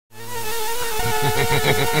Who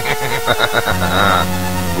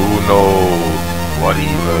knows what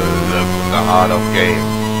evil lurks in the heart of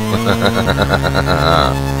games?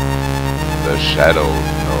 The shadows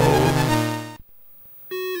know.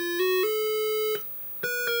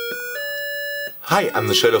 Hi, I'm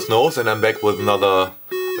the Shadows Knows and I'm back with another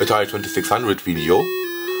Atari 2600 video.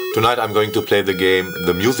 Tonight I'm going to play the game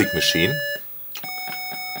The Music Machine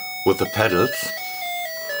with the pedals.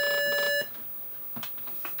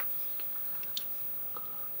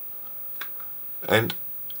 And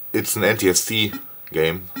it's an NTSC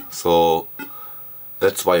game, so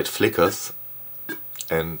that's why it flickers,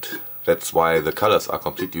 and that's why the colors are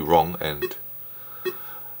completely wrong, and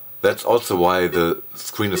that's also why the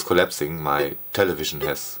screen is collapsing. My television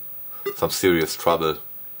has some serious trouble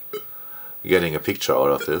getting a picture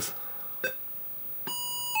out of this.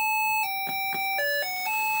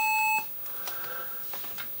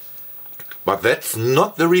 But that's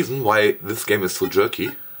not the reason why this game is so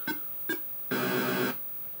jerky.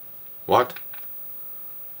 What?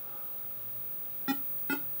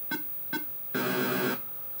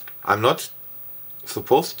 I'm not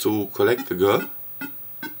supposed to collect the girl?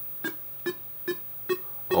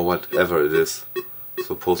 Or whatever it is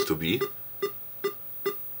supposed to be.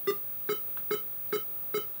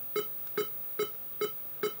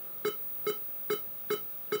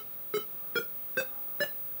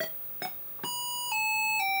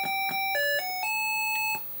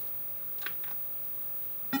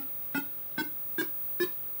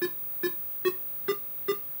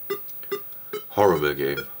 Horrible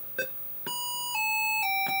game.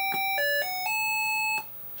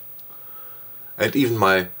 And even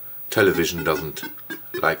my television doesn't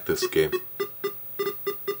like this game.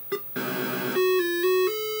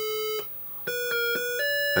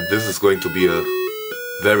 And this is going to be a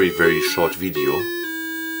very, very short video.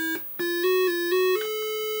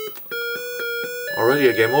 Already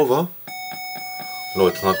a game over? No,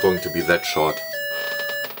 it's not going to be that short.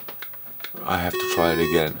 I have to try it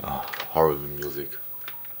again. Oh, horrible music.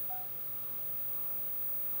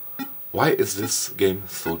 Why is this game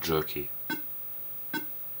so jerky?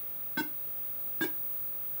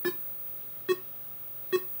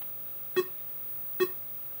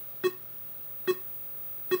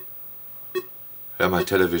 Yeah, my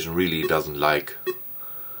television really doesn't like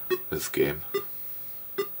this game.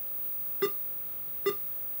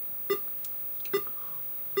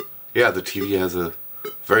 Yeah, the TV has a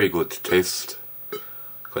very good taste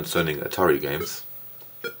concerning Atari games.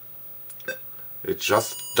 It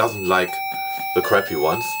just doesn't like the crappy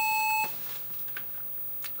ones,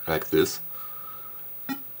 like this.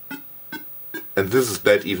 And this is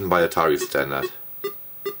bad even by Atari standard.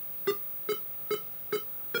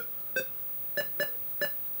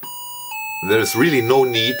 There is really no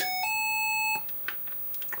need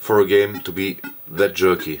for a game to be that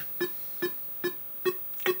jerky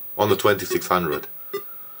on the 2600.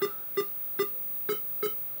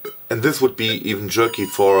 And this would be even jerky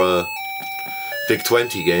for a Big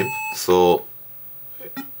 20 game, so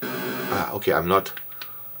okay, I'm not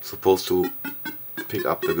supposed to pick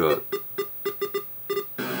up the girl.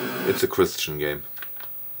 It's a Christian game.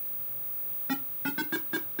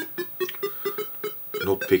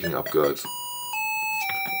 No picking up girls.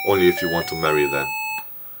 Only if you want to marry them.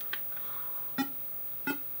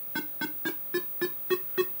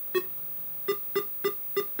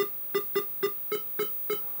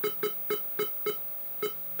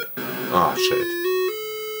 Ah, shit.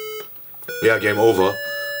 Yeah, game over.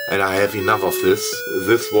 And I have enough of this.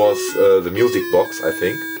 This was the music box, I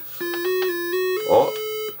think. Or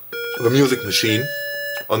the music machine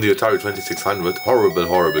on the Atari 2600. Horrible,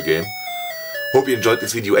 horrible game. Hope you enjoyed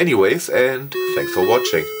this video anyways, and thanks for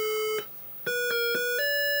watching.